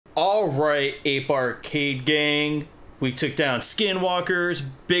Alright, Ape Arcade Gang. We took down skinwalkers,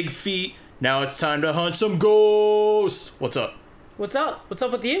 big feet. Now it's time to hunt some ghosts. What's up? What's up? What's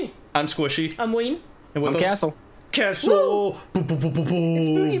up with you? I'm Squishy. I'm Wayne. And with I'm us, Castle. Castle. Boo, boo, boo, boo, boo. It's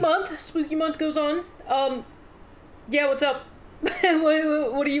spooky month. Spooky month goes on. Yeah, what's up?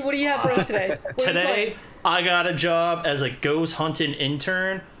 what do you have for us today? Today, I got a job as a ghost hunting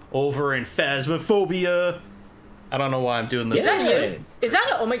intern over in Phasmophobia. I don't know why I'm doing this. Is that you? Is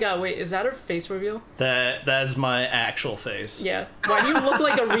that oh my god, wait, is that her face reveal? That's my actual face. Yeah. Why do you look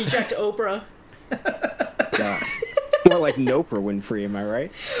like a reject Oprah? Gosh. More like Oprah Winfrey, am I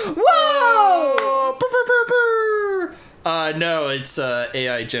right? Whoa! No, it's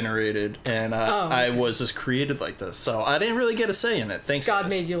AI generated, and okay. I was just created like this, so I didn't really get a say in it. Thanks, God guys.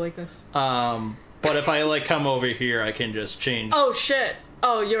 made you like this. But if I like come over here, I can just change. Oh shit!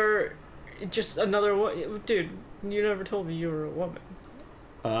 Oh, you're just another dude. You never told me you were a woman.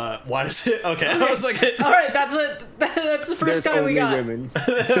 Why does it? Okay, I was like, all right, that's it. That's the first guy we got. Women.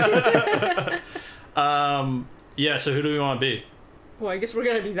 Yeah. So who do we want to be? Well, I guess we're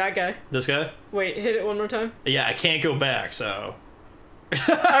gonna be that guy. This guy? Wait, hit it one more time. Yeah, I can't go back, so.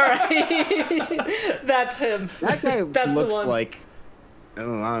 All right, that's him. That guy That's looks the one. like... I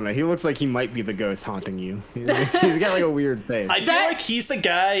don't know. He looks like he might be the ghost haunting you. He's got like a weird face. I feel like he's the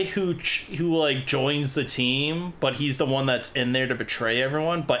guy who like joins the team, but he's the one that's in there to betray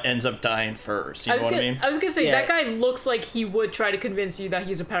everyone, but ends up dying first. You know what I mean? I was gonna say Yeah. that guy looks like he would try to convince you that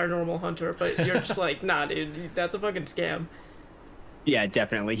he's a paranormal hunter, but you're just like, nah, dude, that's a fucking scam. Yeah,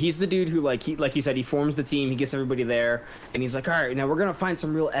 definitely. He's the dude who, like you said, he forms the team, he gets everybody there, and he's like, all right, now we're gonna find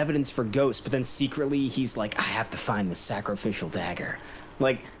some real evidence for ghosts, but then secretly he's like, I have to find the sacrificial dagger.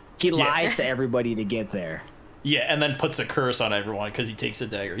 Like, he lies to everybody to get there. Yeah, and then puts a curse on everyone because he takes the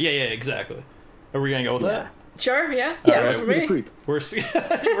dagger. Yeah, exactly. Are we gonna go with that? Sure, yeah. Yeah, That's that's for pretty me. creep. We're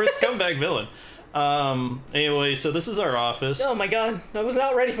we're a scumbag villain. Anyway, so this is our office. Oh my god, I was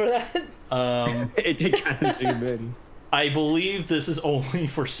not ready for that. It did kind of zoom in. I believe this is only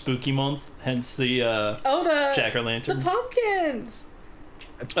for Spooky Month, hence the Oh, the jack-o'-lanterns. the pumpkins.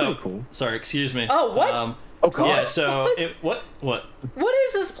 That's pretty cool. Sorry, excuse me. Oh, what? Oh, God. Yeah, so what? What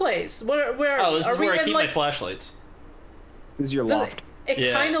is this place? Where? Oh, this are is we where I in, keep like, my flashlights This is your loft. It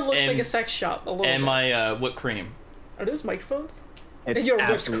Yeah, kind of looks and- like a sex shop a little and bit. my whipped cream. Are those microphones? It's your whipped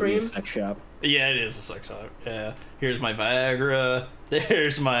absolutely cream? a sex shop. Yeah, it is a sex shop. Yeah, here's my Viagra.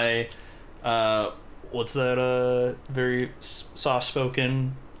 There's my what's that? Very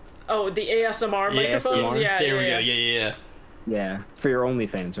soft-spoken. Oh, the ASMR Yeah, microphones. ASMR. Yeah, There we yeah. go. Yeah. Yeah, for your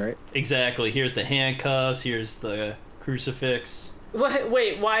OnlyFans, right? Exactly. Here's the handcuffs. Here's the crucifix.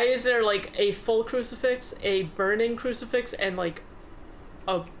 Wait, why is there like a full crucifix, a burning crucifix, and like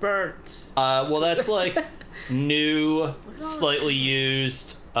a burnt? Well, that's like new, slightly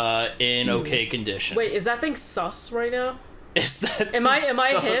used, in okay condition. Wait, is that thing sus right now? Is that? Am I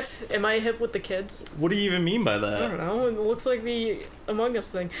sus? hip? Am I hip with the kids? What do you even mean by I that? don't know. It looks like the Among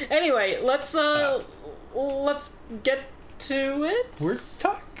Us thing. Anyway, let's get to it. We're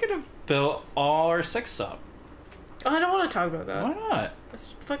talking about our sex shop. Oh, I don't want to talk about that. Why not? That's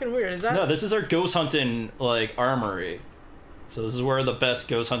fucking weird. Is that? No, this is our ghost hunting like armory. So this is where the best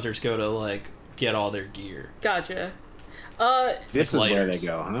ghost hunters go to like get all their gear. Gotcha. This is where they lighters.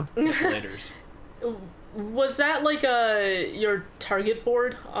 go, huh? Lighters. Was that like your target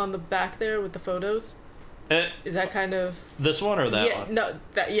board on the back there with the photos? Is that kind of This one or that yeah? one? No,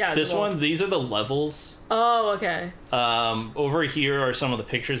 that yeah. This well- one. These are the levels. Oh, okay. Over here are some of the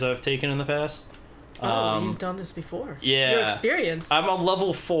pictures I've taken in the past. Oh, you've done this before. Yeah. Your experience. I'm a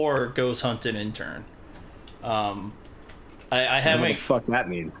level 4 ghost hunting intern. I I don't know what haven't the fuck that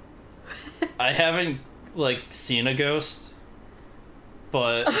means. I haven't like seen a ghost,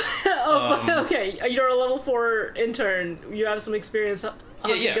 but but okay. You're a level 4 intern. You have some experience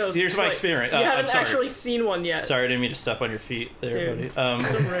hunting yeah. ghosts. Here's my but experience. You I'm haven't sorry. actually seen one yet. Sorry, I didn't mean to step on your feet there, Dude, buddy.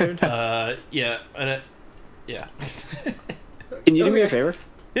 so rude. Yeah, yeah, Can you do me a Okay. favor?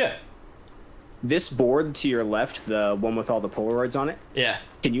 yeah, This board to your left, the one with all the Polaroids on it, yeah.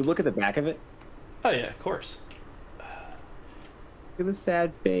 can you look at the back of it? Oh yeah, of course. Look at the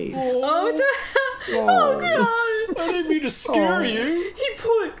sad face. Oh, what the hell? Oh god! I didn't mean to scare Oh. you. He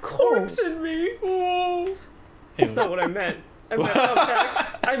put corks in me. That's not what I meant. I meant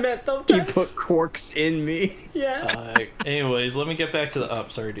thumbtacks. I meant thumbtacks. You put corks in me. Yeah. Anyways, let me get back to the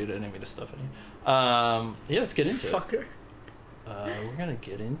Sorry, dude, I didn't mean to stuff on you. Yeah, let's get into it. Fucker. We're gonna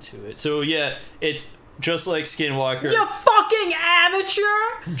get into it. So yeah, it's just like Skinwalker, You fucking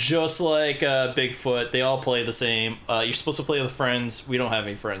amateur! just like Bigfoot. They all play the same. You're supposed to play with friends. We don't have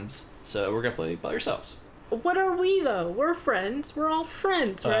any friends, so we're gonna play by ourselves. What are we though? We're friends. We're all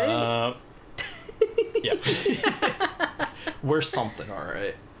friends, right? Yeah. We're something, all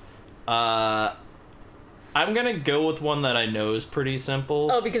right. I'm gonna go with one that I know is pretty simple.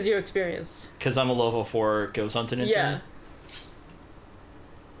 Oh, because you're experienced. Because I'm a level 4 ghost hunting intern. Yeah.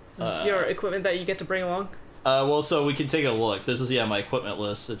 This is your equipment that you get to bring along? Well, so we can take a look. This is, my equipment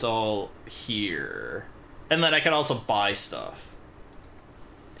list. It's all here. And then I can also buy stuff.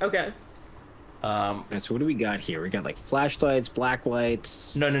 Okay. So what do we got here? We got like flashlights, black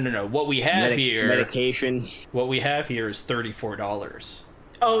lights. No. What we have here... Medication. What we have here is $34.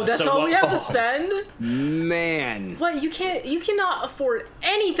 Oh, that's all we have to spend? Man. What, you cannot afford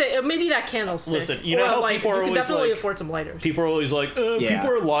anything. Maybe that candlestick. Listen, you know how people are always definitely like... afford some lighters. People are always like, people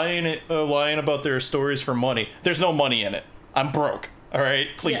are lying about their stories for money. There's no money in it. I'm broke. All right?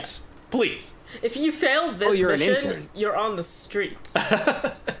 Please. Yeah. Please. If you fail this you're mission, you're on the streets.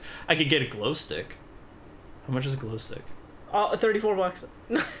 I could get a glow stick. How much is a glow stick? $34.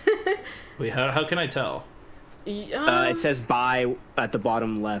 Wait, how can I tell? It says buy at the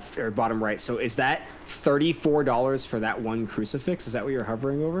bottom left or bottom right. So is that $34 for that one crucifix? Is that what you're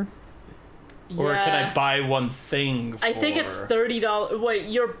hovering over? Yeah. Or can I buy one thing for... I think it's $30.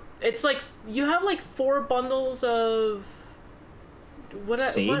 Wait, it's like you have like 4 bundles of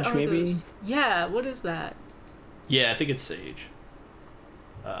sage, what are maybe? Those? Yeah, what is that? Yeah, I think it's sage.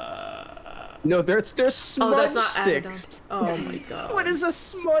 No, there's smudge sticks. Oh my god. What is a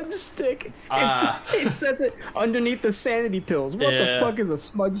smudge stick? It says it underneath the sanity pills. What the fuck is a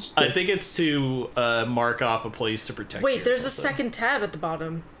smudge stick? I think it's to mark off a place to protect. Wait, there's a second tab at the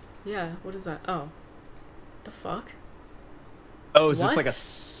bottom. Yeah, what is that? Oh. The fuck? Oh, is this like a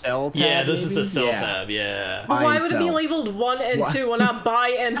cell tab? Yeah, this is a cell yeah. tab, yeah. But why would it be labeled 1 and 2 and not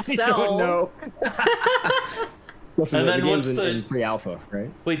buy and sell? I don't know. Listen, and then what's in pre-alpha,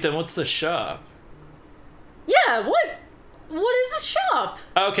 right? Wait, then what's the shop? Yeah, what? What is a shop?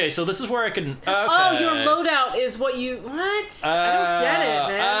 Okay, so this is where I can... Okay. Oh, your loadout is what you... What? I don't get it,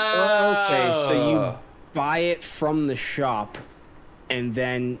 man. Okay, so you buy it from the shop, and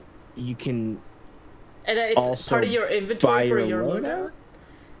then you can... And it's part of your inventory for your loadout?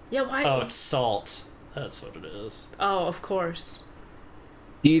 Yeah, why? Oh, it's salt. That's what it is. Oh, of course.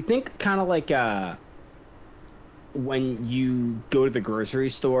 Do you think kind of like when you go to the grocery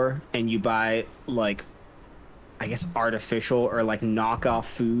store and you buy like, I guess artificial or like knockoff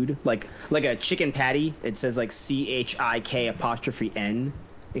food, like a chicken patty, it says like CHIK''N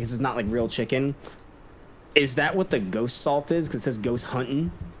because it's not like real chicken. Is that what the ghost salt is? Because it says ghost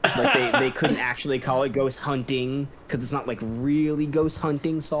hunting. Like they couldn't actually call it ghost hunting because it's not like really ghost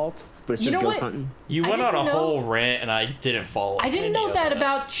hunting salt, but it's just ghost hunting. You went on a whole rant and I didn't follow. I didn't know that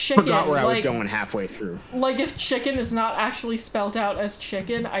about chicken. Not where I was going halfway through. Like if chicken is not actually spelled out as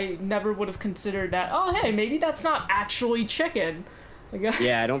chicken, I never would have considered that. Oh, hey, maybe that's not actually chicken.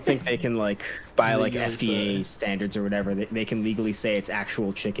 Yeah, I don't think they can like by like FDA standards or whatever. They can legally say it's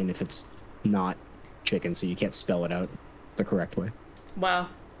actual chicken if it's not chicken, so you can't spell it out the correct way. Wow.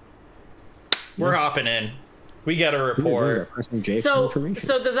 We're hopping in. We got a report. So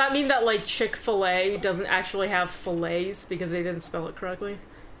does that mean that like Chick-fil-A doesn't actually have fillets because they didn't spell it correctly?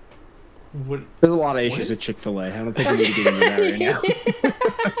 What? There's a lot of issues with Chick-fil-A. I don't think we need to get into that right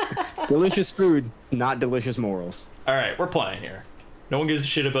now. Delicious food, not delicious morals. All right, we're playing here. No one gives a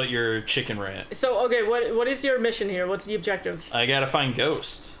shit about your chicken rant. So okay, what is your mission here? What's the objective? I gotta find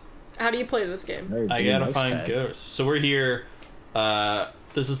Ghost. How do you play this game? I gotta find Ghost. So we're here.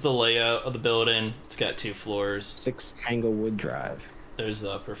 This is the layout of the building. It's got 2 floors. 6 Tanglewood Drive. There's the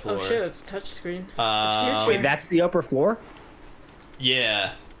upper floor. Oh shit, it's touchscreen. Wait, that's the upper floor?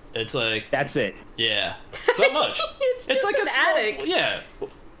 Yeah. It's like... That's it? Yeah. It's not much. it's like an attic. Yeah.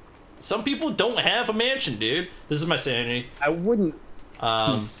 Some people don't have a mansion, dude. This is my sanity. I wouldn't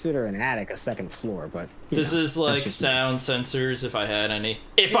consider an attic a 2nd floor, but... This is like sound sensors, if I had any.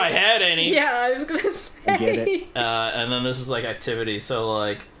 If I had any! Yeah, I was gonna say. I get it. And then this is like activity, so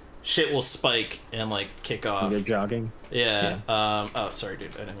like shit will spike and like kick off. You're jogging? Yeah. Oh, sorry,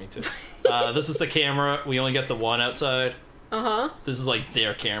 dude. I didn't mean to. This is the camera. We only get the one outside. Uh-huh. This is like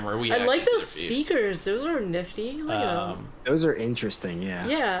their camera. I like those speakers. Those are nifty. Look at them. Those are interesting, yeah.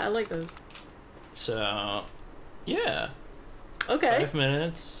 Yeah, I like those. So, yeah. Okay. 5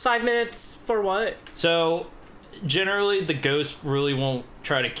 minutes. 5 minutes for what? So, generally, the ghost really won't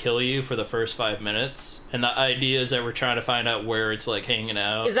try to kill you for the first 5 minutes. And the idea is that we're trying to find out where it's, like, hanging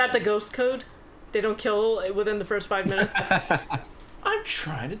out. Is that the ghost code? They don't kill within the first 5 minutes? I'm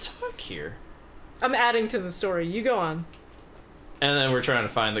trying to talk here. I'm adding to the story. You go on. And then we're trying to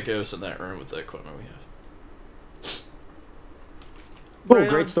find the ghost in that room with the equipment we have. Oh, Right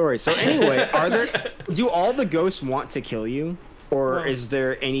great on. story. So anyway, do all the ghosts want to kill you, or is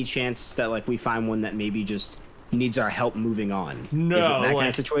there any chance that like we find one that maybe just needs our help moving on? No, is it that kind like,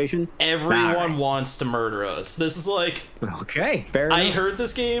 of situation? Everyone Alright. wants to murder us. This is like, Okay, fair enough. I heard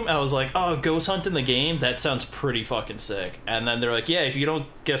this game, I was like, oh, ghost hunt in the game? That sounds pretty fucking sick. And then they're like, yeah, if you don't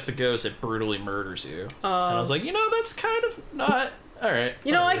guess the ghost, it brutally murders you. And I was like, you know, that's kind of not... Alright.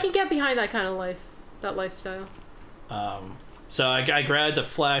 You know, I can get behind that kind of life, that lifestyle. So I grabbed a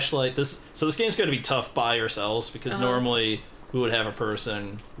flashlight. So this game's going to be tough by ourselves, because normally we would have a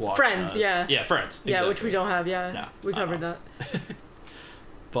person watching Friends, us. yeah. Yeah, friends. Yeah, exactly. which we don't have, yeah. No, we covered that.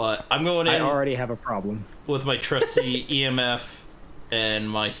 But I'm going in I already have a problem. with my trusty EMF and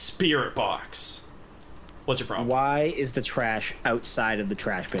my spirit box. What's your problem? Why is the trash outside of the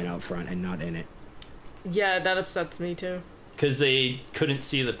trash bin out front and not in it? Yeah, that upsets me too. Because they couldn't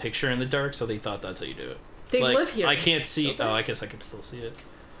see the picture in the dark, so they thought that's how you do it. They Like, live here. I can't see. Oh, I guess I can still see it.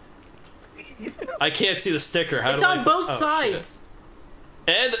 I can't see the sticker. How It's do I? on both oh, sides.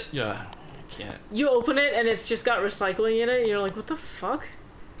 Shit. And yeah, I can't. You open it and it's just got recycling in it, and you're like, what the fuck?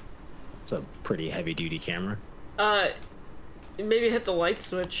 It's a pretty heavy-duty camera. Maybe hit the light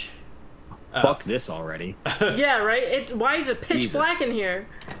switch. Fuck this already. Yeah, right? Why is it pitch Jesus. black in here?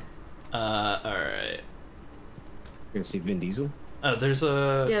 All right. You gonna see Vin Diesel? Oh, there's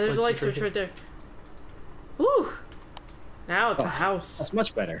a. Yeah, there's a light switch here. right there. Woo! Now it's a house. That's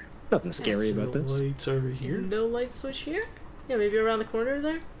much better. Nothing scary about this. Lights over here. No light switch here? Yeah, maybe around the corner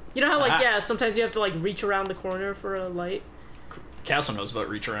there? You know how, like, yeah, sometimes you have to, like, reach around the corner for a light? Castle knows about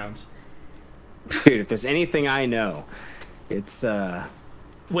reach arounds. Dude, if there's anything I know, it's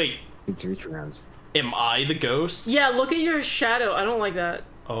Wait, it's reach arounds. am I the ghost? Yeah, look at your shadow. I don't like that.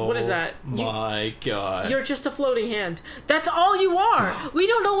 Oh, what is that? My God. You're just a floating hand. That's all you are! We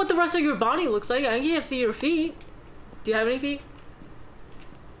don't know what the rest of your body looks like. I can't see your feet. Do you have any feet?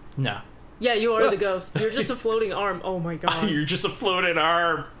 No. Yeah, you are the ghost. You're just a floating arm. Oh my god. You're just a floating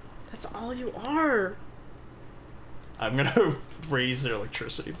arm. That's all you are. I'm gonna raise their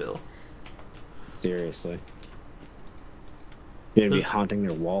electricity bill. Seriously. You're gonna be This- haunting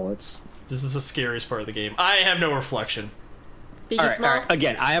their wallets. This is the scariest part of the game. I have no reflection. Biggie All right, smalls.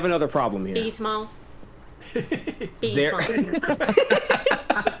 again, I have another problem here. Biggie smalls. Biggie There- smalls.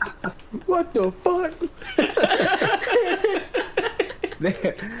 What the fuck?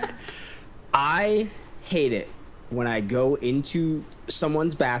 I hate it when I go into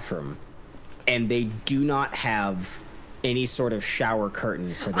someone's bathroom and they do not have any sort of shower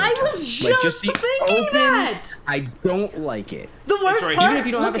curtain for their I tub. was Like, just the thinking open, that! I don't like it. The worst right part. here. Even if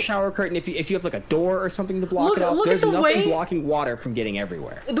you don't have a look, shower curtain, if you have like a door or something to block Look- it off, look at there's the nothing way- blocking water from getting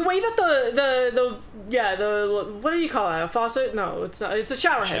everywhere. the way that the what do you call it? A faucet? No, it's not. It's a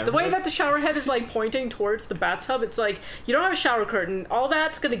shower head. The way Shower that the shower head is like pointing towards the bathtub, it's like you don't have a shower curtain. All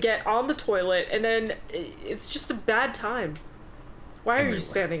that's gonna get on the toilet, and then it's just a bad time. Why are you Everywhere.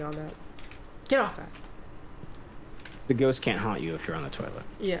 standing on that? Get off that. The ghost can't haunt you if you're on the toilet.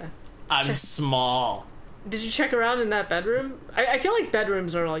 Yeah. I'm small. Did you check around in that bedroom? I feel like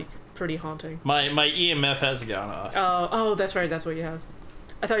bedrooms are like pretty haunting. My EMF has gone off. Oh, that's right. That's what you have.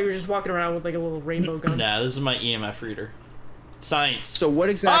 I thought you were just walking around with like a little rainbow gun. Nah, this is my EMF reader. Science. So what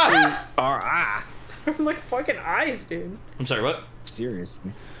exactly are My fucking eyes, dude. I'm sorry, what?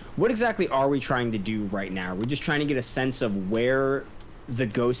 seriously? What exactly are we trying to do right now? We're just trying to get a sense of where the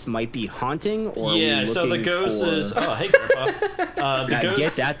ghost might be haunting, or are Yeah, we so the looking ghost for... is. Oh, hey, Grandpa. The Now, ghost.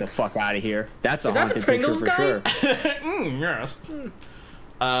 get that the fuck out of here. That's a Is that the haunted picture Pringles for guy? sure. Yes.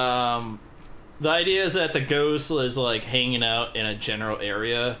 The idea is that the ghost is like hanging out in a general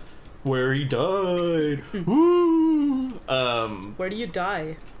area where he died. Woo. Where do you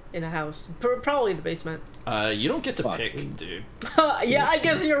die in a house? Probably the basement. You don't get to Fuck. pick, dude. Yeah, I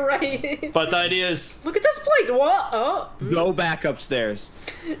guess you're right. But the idea is, Look at this plate. What? Oh, Go back upstairs.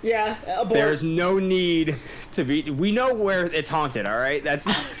 yeah. Abort. There's no need to be. We know where it's haunted. All right, that's.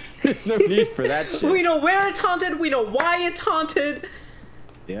 There's no need for that shit. We know where it's haunted. We know why it's haunted.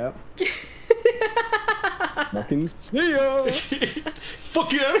 Yep. Fucking see ya.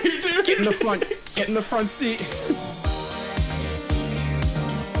 fuck you out of here, dude. Get in the front. Get in the front seat.